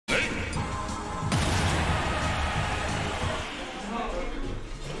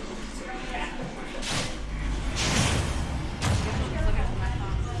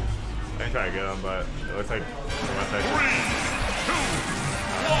to get him, but it looks like unless I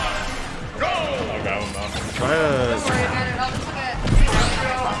I'll grab him though.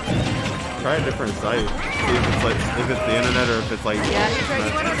 Try a different site. See if it's like if it's the internet or if it's like. Yeah, you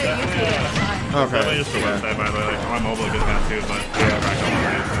went over to YouTube. Okay. Definitely just the website, by the way. Like, I'm mobile good enough too, but yeah, back on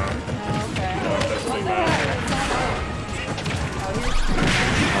already, so. That's really bad.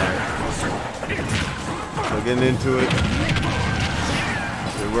 So getting into it.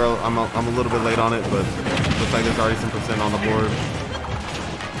 Well, I'm a little bit late on it, but looks like there's already some percent on the board.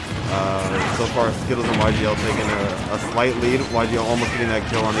 So far, Skittles and YGL taking a slight lead. YGL almost getting that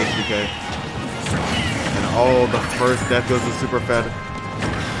kill on HDK. And oh, the first death goes to Super Fed.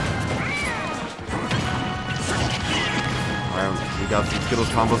 Alright, we got some Skittles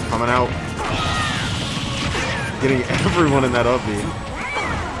combos coming out. Getting everyone in that up B.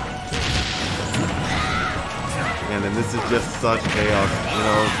 And then this is just such chaos. You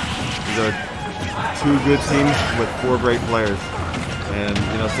know, these are two good teams with 4 great players. And,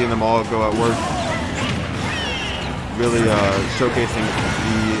 you know, seeing them all go at work, really showcasing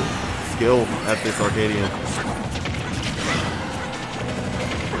the skill at this ArcadiaN.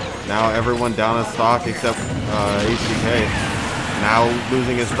 Now everyone down in stock except HDK. Now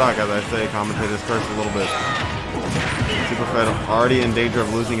losing his stock, as I say, commentators curse a little bit. Superfed already in danger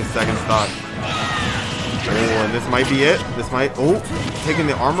of losing his second stock. Oh, and this might be it. This might, oh, taking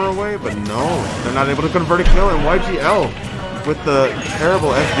the armor away, but no, they're not able to convert a kill. And YGL with the terrible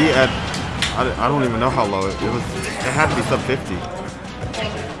SD at, I don't even know how low it was. It had to be sub 50.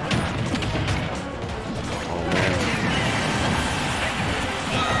 Oh man.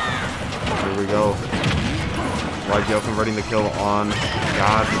 Here we go. YGL converting the kill on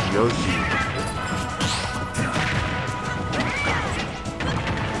God Yoshi.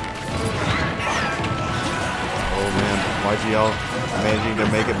 YGL managing to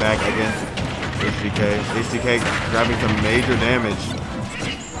make it back against HDK. HDK grabbing some major damage.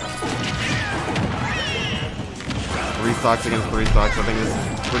 3 stocks against 3 stocks. I think this is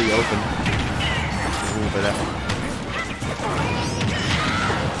pretty open. Ooh, but that.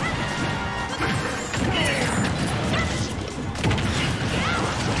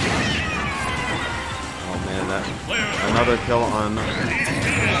 Oh man, that another kill on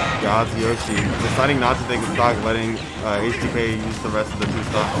God's Yoshi. Deciding not to take the stock, letting HDK use the rest of the 2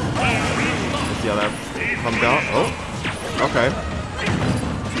 stocks. Let's see how that comes out. Oh, okay.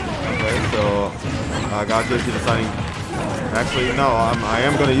 Okay, so God's Yoshi deciding. Actually, no, I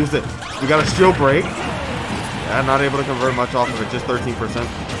am going to use it. We got a shield break. Yeah, not able to convert much off of it, just 13%.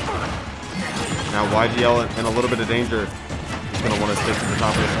 Now YGL in a little bit of danger. He's going to want to stick to the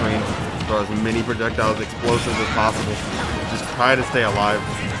top of the screen. Throw as many projectiles, explosives as possible. Just try to stay alive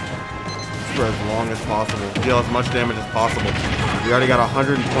for as long as possible. Deal as much damage as possible. We already got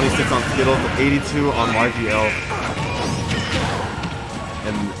 126 on Skittles, 82 on YGL.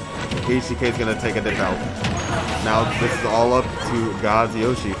 And HDK is going to take a dip out. Now this is all up to God's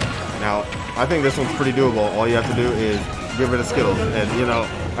Yoshi. Now, I think this one's pretty doable. All you have to do is get rid of Skittles. And, you know,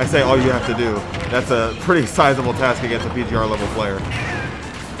 I say all you have to do. That's a pretty sizable task against a PGR level player.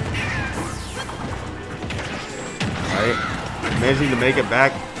 Alright. Managing to make it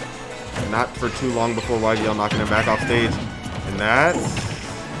back. Not for too long before YGL knocking him back off stage. And that's...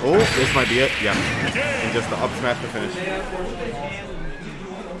 Oh, this might be it. Yeah. And just the up smash to finish.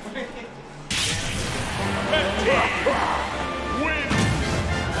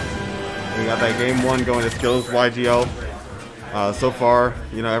 We got that game 1 going to Skills YGL. So far,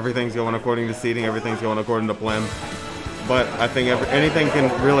 you know, everything's going according to seeding. Everything's going according to plan. But I think anything can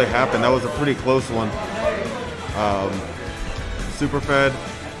really happen. That was a pretty close one. Superfed,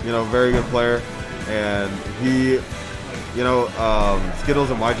 you know, very good player, and he, you know, Skittles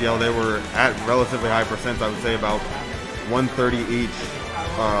and YGL, they were at relatively high percents. I would say about 130 each,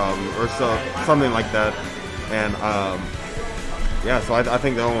 or so, something like that. And yeah, so I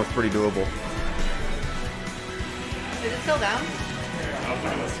think that one was pretty doable. Is it still down? I'll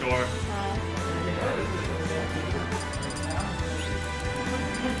put in the score.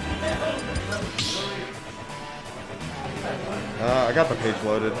 I got the page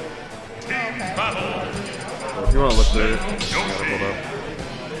loaded. Okay. So if you want to look through it, I got it pulled up.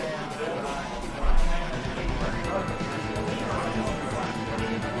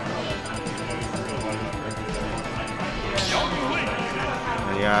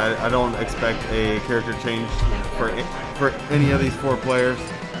 And yeah, I don't expect a character change for any of these 4 players.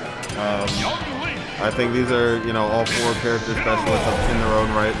 I think these are, you know, all 4 character specialists in their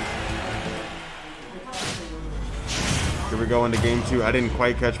own right. Here we go into game 2. I didn't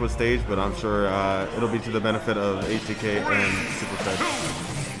quite catch what stage, but I'm sure it'll be to the benefit of HDK and Superfed.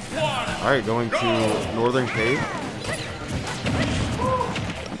 Alright, going to Northern Cave.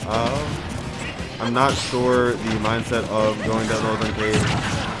 I'm not sure the mindset of going to Northern Cave.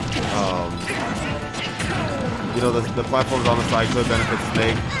 You know, the platforms on the side could benefit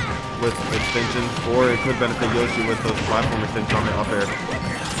Snake with extensions, or it could benefit Yoshi with those platform extensions on the up air.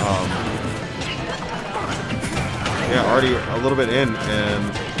 Yeah, already a little bit in,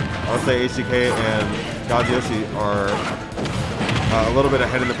 and I would say HDK and God Yoshi are a little bit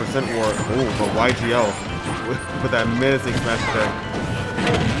ahead in the percent war. Ooh, but YGL with that menacing smash attack.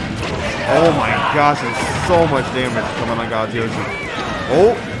 Oh my gosh, there's so much damage coming on God Yoshi.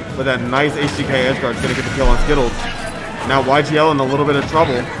 Oh, but that nice HDK edge guard is going to get the kill on Skittles. Now YGL in a little bit of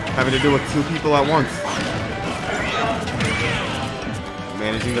trouble, having to do with two people at once.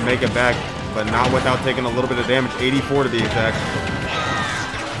 Managing to make it back, but not without taking a little bit of damage. 84 to be exact.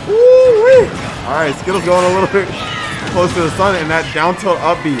 Woo-wee! Alright, Skittles going a little bit close to the sun, and that down tilt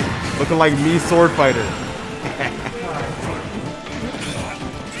up B, looking like me sword fighter.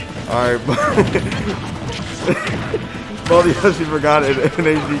 Alright, both Yoshi4God and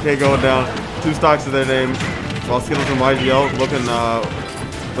HDK going down. 2 stocks to their name, while Skittles and YGL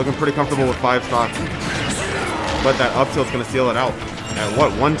looking pretty comfortable with 5 stocks. But that up tilt's gonna seal it out. At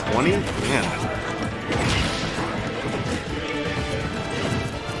what, 120? Man.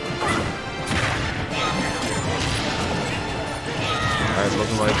 Alright,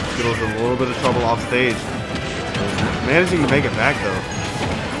 looking like Skittles in a little bit of trouble off stage. Managing to make it back though.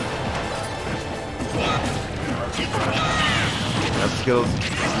 Yep, Skittles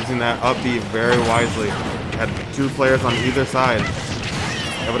using that up B very wisely. Had 2 players on either side.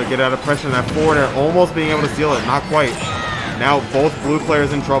 Able to get out of pressure in that forward air, almost being able to seal it. Not quite. Now both blue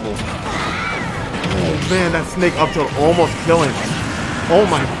players in trouble. Oh man, that snake up tilt almost killing. Oh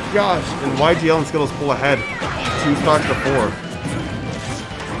my gosh. And YGL and Skittles pull ahead. 2 stocks to 4.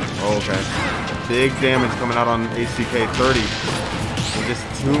 Oh, okay. Big damage coming out on HDK 30. With just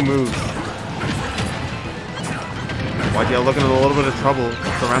 2 moves. YGL looking in a little bit of trouble.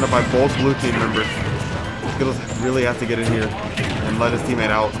 Surrounded by both blue team members. Skittles really has to get in here and let his teammate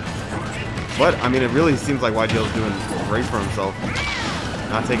out. But, I mean, it really seems like YGL is doing great for himself.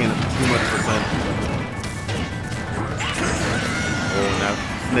 Not taking too much percent. Oh, now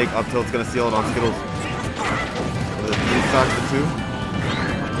snake up tilt's going to seal it on Skittles. With a 3 stocks to 2.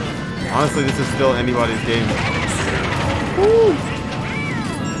 Honestly, this is still anybody's game. Woo!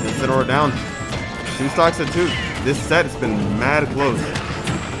 And Censored down. 2 stocks to 2. This set has been mad close.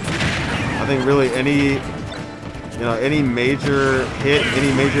 I think really any major hit,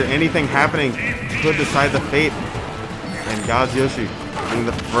 anything happening could decide the fate. And God's Yoshi being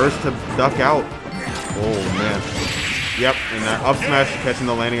the first to duck out. Oh man. Yep, and that up smash catching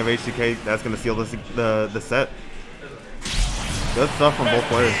the landing of HDK, that's gonna seal the set. Good stuff from both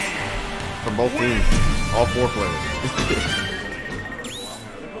players. From both teams. All 4 players.